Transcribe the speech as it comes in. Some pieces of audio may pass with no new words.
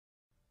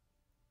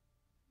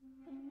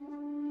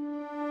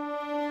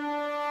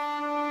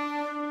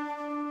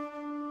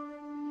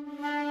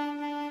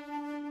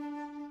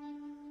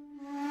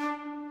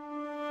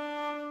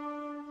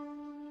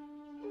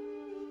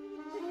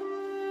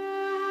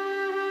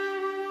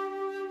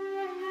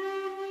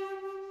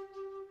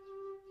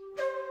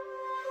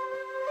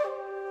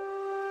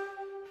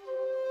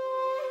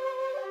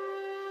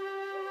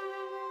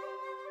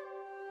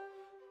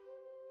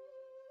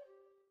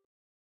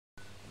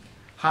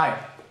Hi,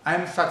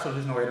 I'm Saxo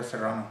Luis Nogueira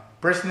Serrano,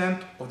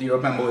 President of the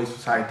Urban Body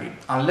Society,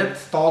 and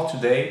let's talk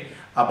today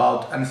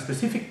about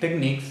specific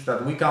techniques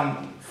that we can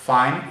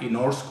find in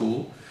our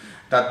school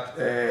that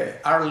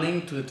are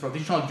linked to the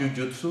traditional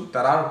Jujutsu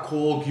that are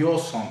called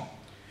Gyoson.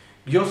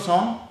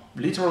 Gyoson,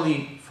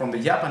 literally from the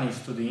Japanese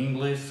to the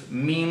English,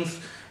 means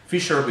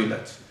fisher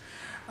village.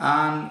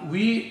 And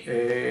we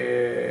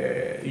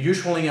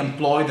usually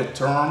employ the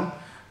term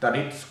that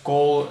it's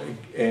called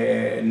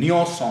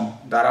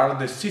Nyoson, that are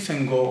the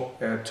Shisengo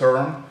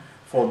term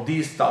for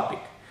this topic,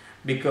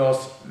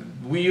 because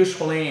we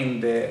usually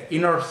in the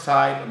inner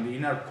side, on the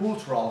inner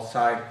cultural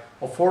side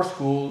of our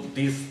school,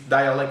 this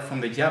dialect from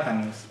the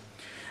Japanese.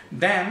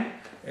 Then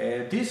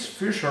these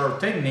fisher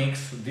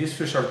techniques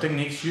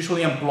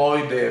usually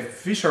employ the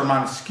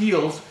fisherman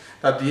skills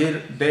that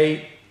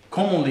they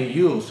commonly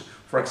use.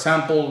 For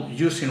example,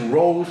 using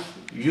rows,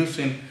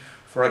 using,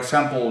 for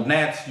example,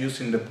 nets,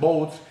 using the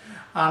boats,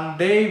 and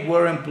they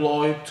were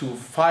employed to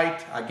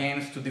fight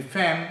against, to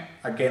defend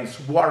against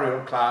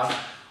warrior class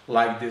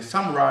like the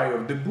samurai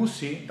or the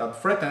bushi that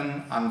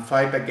threaten and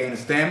fight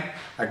against them,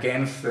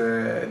 against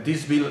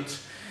this village.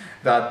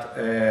 That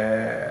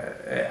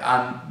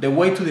and the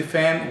way to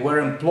defend were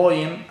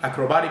employing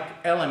acrobatic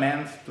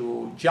elements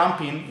to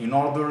jumping in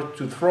order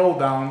to throw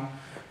down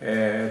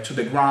to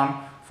the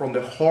ground from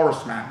the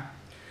horseman.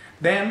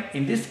 Then,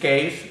 in this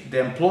case,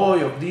 the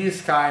employ of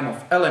these kind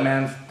of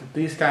elements,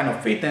 these kind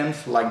of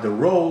items, like the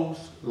ropes,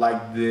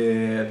 like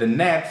the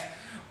nets,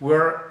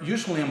 were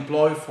usually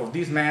employed for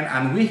these men,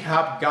 and we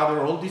have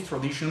gathered all this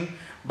tradition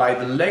by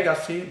the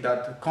legacy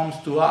that comes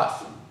to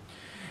us.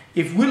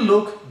 If we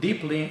look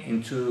deeply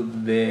into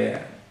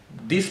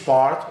this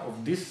part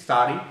of this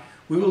study,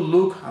 we will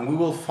look and we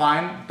will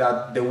find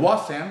that the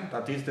wasen,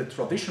 that is the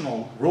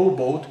traditional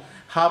rowboat,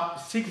 have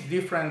 6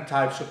 different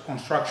types of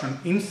construction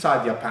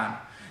inside Japan.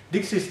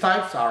 These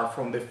types are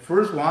from the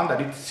first one, that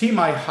is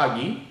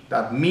shimai-hagi,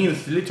 that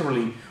means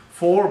literally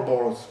 4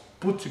 boards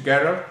put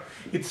together.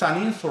 It's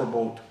an inshore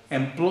boat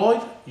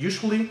employed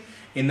usually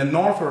in the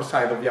northern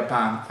side of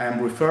Japan. I am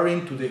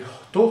referring to the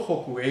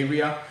Tohoku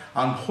area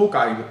and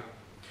Hokkaido.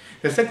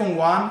 The second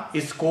one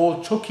is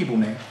called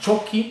chokibune.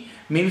 Choki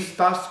means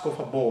task of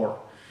a board.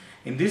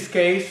 In this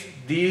case,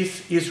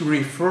 this is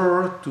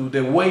referred to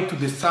the way to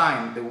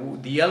design,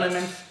 the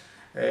elements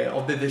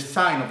of the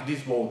design of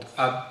this boat.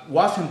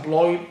 Was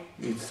employed,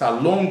 it's a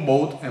long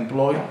boat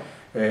employed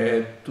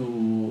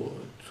to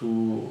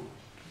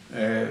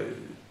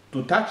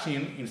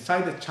touching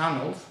inside the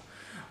channels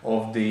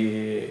of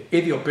the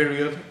Edo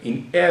period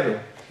in Edo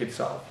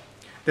itself.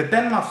 The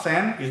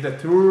tenmasen is the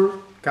third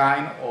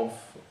kind of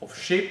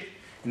ship,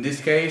 in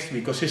this case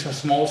because it's a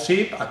small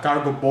ship, a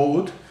cargo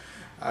boat,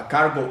 a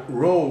cargo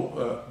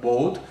row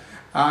boat,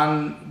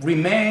 and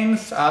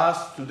remains as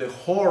to the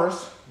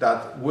horse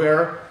that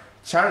were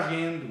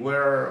charging,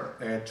 were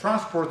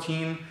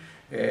transporting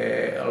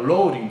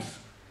loadings.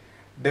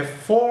 The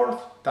fourth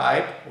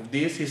type of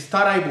this is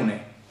taraibune,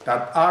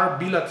 that are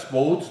village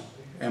boats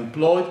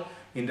employed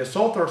in the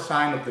southern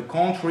side of the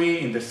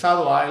country, in the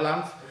Sado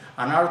Islands,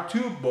 and are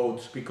tube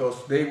boats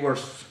because they were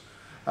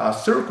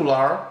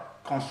circular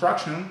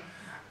construction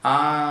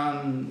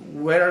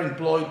and were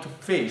employed to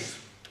fish.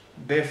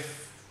 The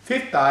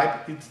fifth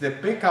type is the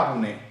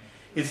pekabune.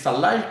 It's a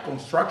light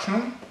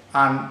construction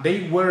and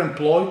they were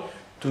employed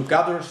to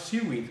gather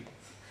seaweed.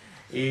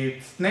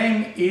 Its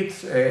name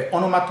is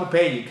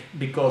onomatopoeic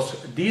because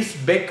this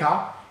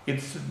beka,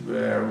 it's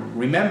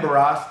remember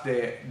us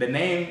the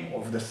name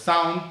of the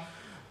sound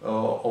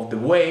of the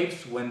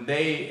waves when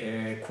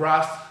they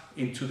crash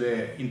into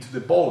the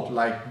boat,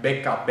 like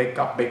beka,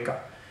 beka, beka.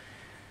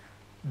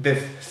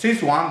 The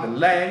sixth one,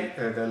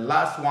 the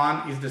last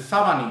one, is the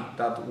sabani,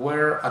 that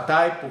were a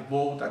type of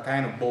boat, a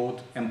kind of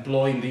boat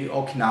employed in the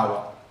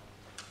Okinawa.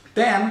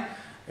 Then,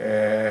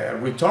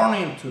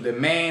 returning to the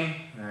main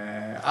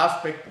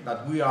aspect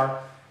that we are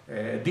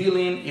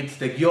dealing, it's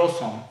the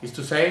Gyoson, is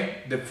to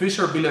say, the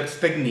fisher village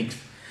techniques.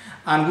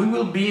 And we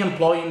will be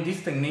employing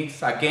these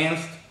techniques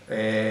against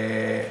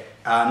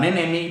an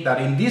enemy that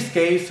in this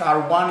case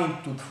are wanting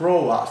to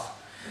throw us.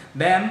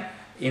 Then,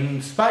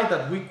 in spite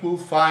that we could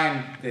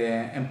find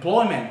the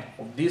employment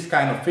of these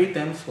kind of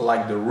items,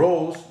 like the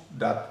rows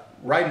that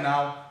right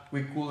now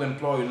we could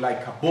employ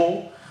like a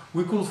bow,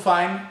 we could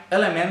find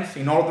elements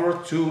in order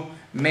to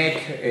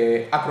make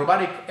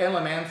acrobatic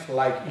elements,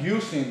 like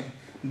using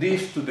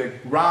this to the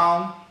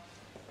ground,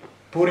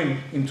 putting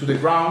into the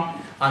ground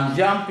and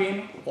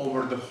jumping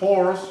over the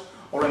horse,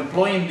 or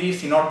employing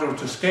this in order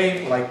to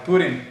escape, like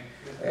putting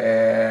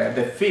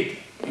the feet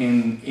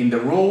in the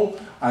row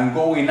and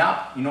going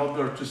up in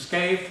order to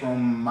escape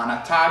from an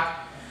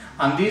attack.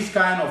 And these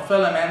kind of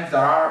elements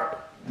that are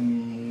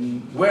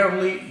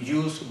rarely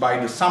used by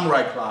the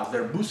samurai class,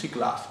 their bushi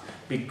class,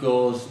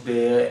 because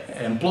the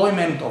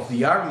employment of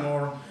the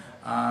armor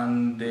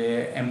and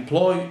the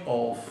employ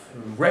of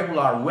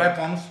regular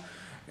weapons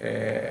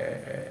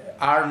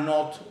are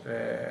not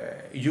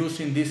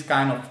using this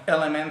kind of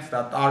elements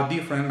that are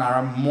different,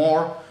 are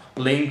more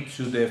linked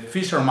to the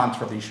fisherman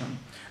tradition.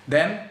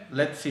 Then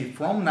let's see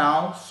from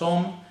now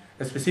some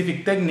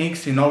specific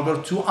techniques in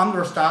order to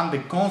understand the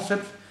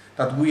concepts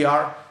that we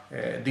are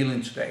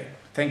dealing today.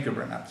 Thank you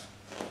very much.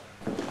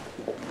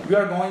 We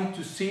are going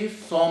to see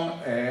some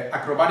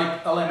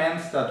acrobatic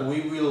elements that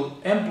we will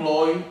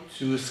employ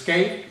to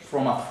escape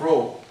from a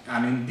throw.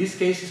 And in this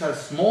case, it's a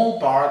small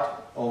part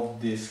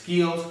of the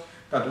skills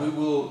that we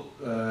will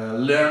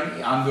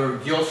learn under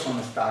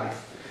Gyoson studies.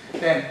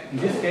 Then, in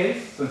this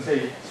case,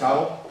 Sensei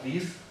Chao,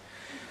 please.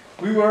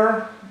 We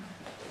were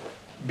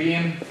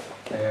being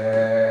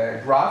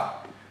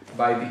grabbed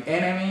by the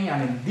enemy,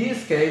 and in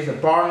this case, the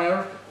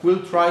partner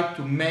will try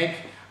to make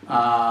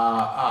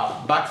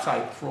a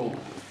backside throw.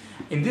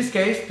 In this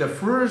case, the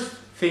first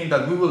thing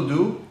that we will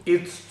do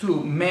is to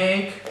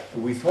make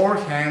with our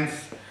hands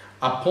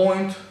a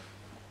point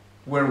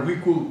where we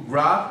could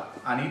grab,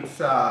 and it's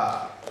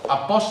a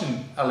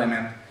pushing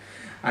element.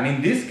 And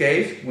in this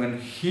case, when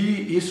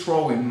he is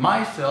throwing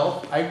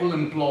myself, I will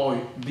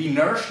employ the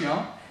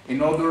inertia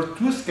in order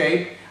to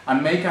escape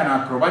and make an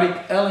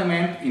acrobatic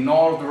element in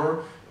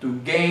order to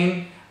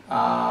gain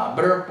a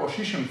better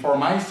position for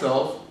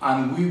myself,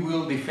 and we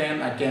will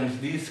defend against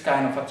this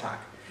kind of attack.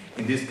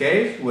 In this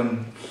case,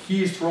 when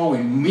he is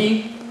throwing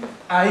me,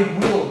 I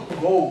will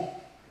go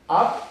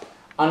up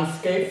and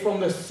escape from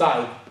the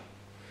side.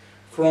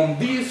 From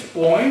this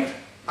point,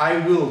 I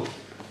will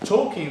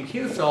choke him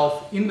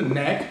himself in the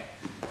neck,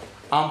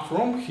 and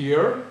from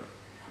here,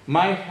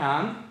 my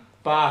hand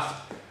pass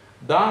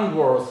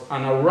downwards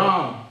and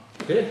around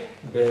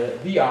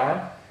the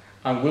arm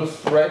and will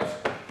stretch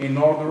in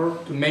order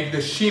to make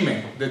the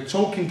shimmy, the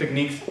choking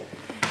techniques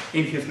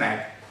in his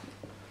neck.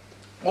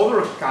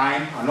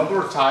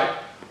 Another type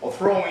of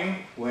throwing,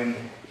 when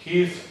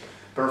he's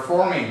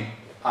performing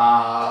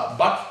a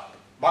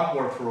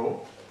backward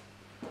throw.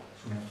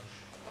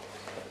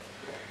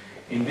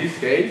 In this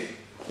case,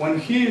 when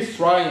he is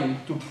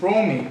trying to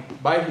throw me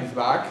by his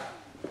back,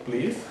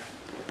 please,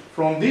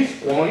 from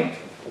this point,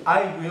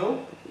 I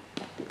will,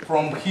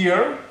 from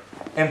here,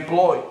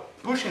 employ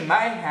pushing my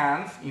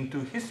hands into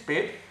his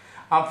feet,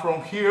 and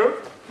from here,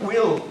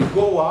 will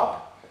go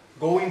up,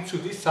 going to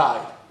this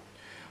side.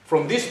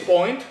 From this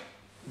point,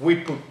 we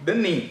put the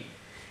knee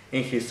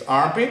in his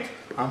armpit,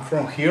 and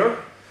from here,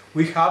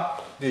 we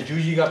have the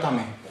Jugyou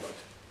Gatame,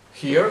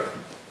 here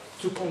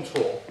to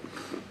control.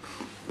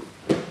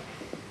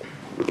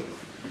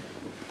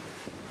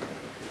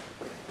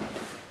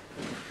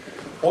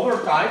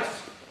 Other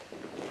types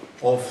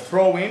of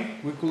throwing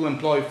we could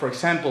employ, for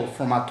example,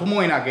 from a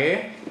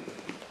tomoe-nage,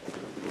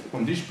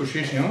 from this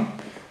position,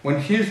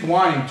 when he's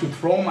wanting to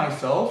throw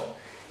myself,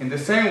 in the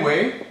same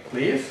way,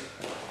 please,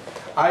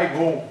 I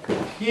go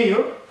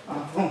here,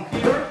 and from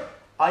here,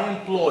 I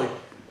employ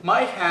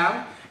my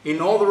hand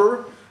in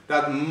order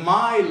that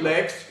my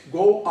legs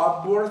go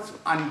upwards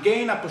and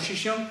gain a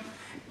position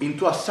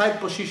into a side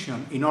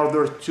position in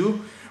order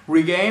to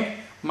regain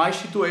my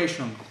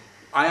situation.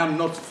 I am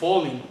not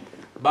falling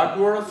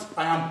backwards,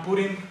 I am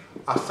putting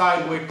a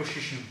sideways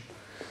position.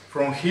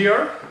 From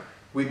here,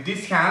 with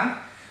this hand,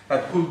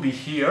 that could be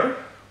here,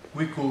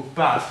 we could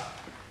pass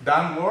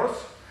downwards,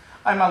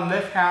 and my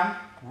left hand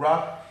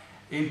grab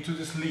into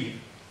the sleeve.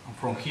 And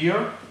from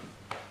here,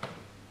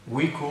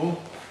 we could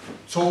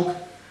choke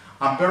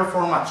and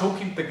perform a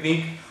choking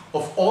technique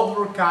of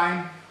other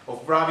kind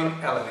of grabbing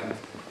element.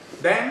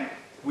 Then,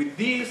 with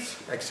these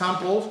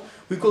examples,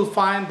 we could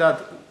find that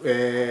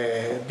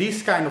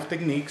these kind of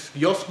techniques,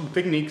 Gyoson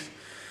techniques,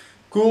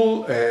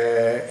 could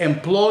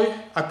employ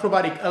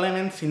acrobatic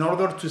elements in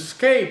order to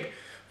escape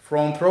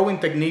from throwing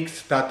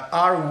techniques that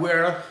are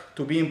rare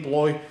to be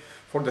employed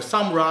for the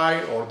samurai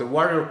or the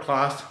warrior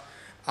class,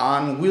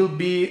 and will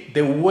be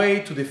the way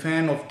to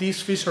defend of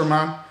this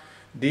fisherman,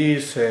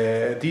 this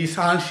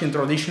ancient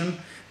tradition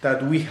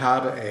that we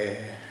have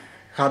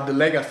had the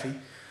legacy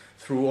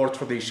through our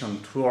tradition,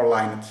 through our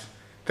lineage.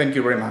 Thank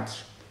you very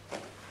much.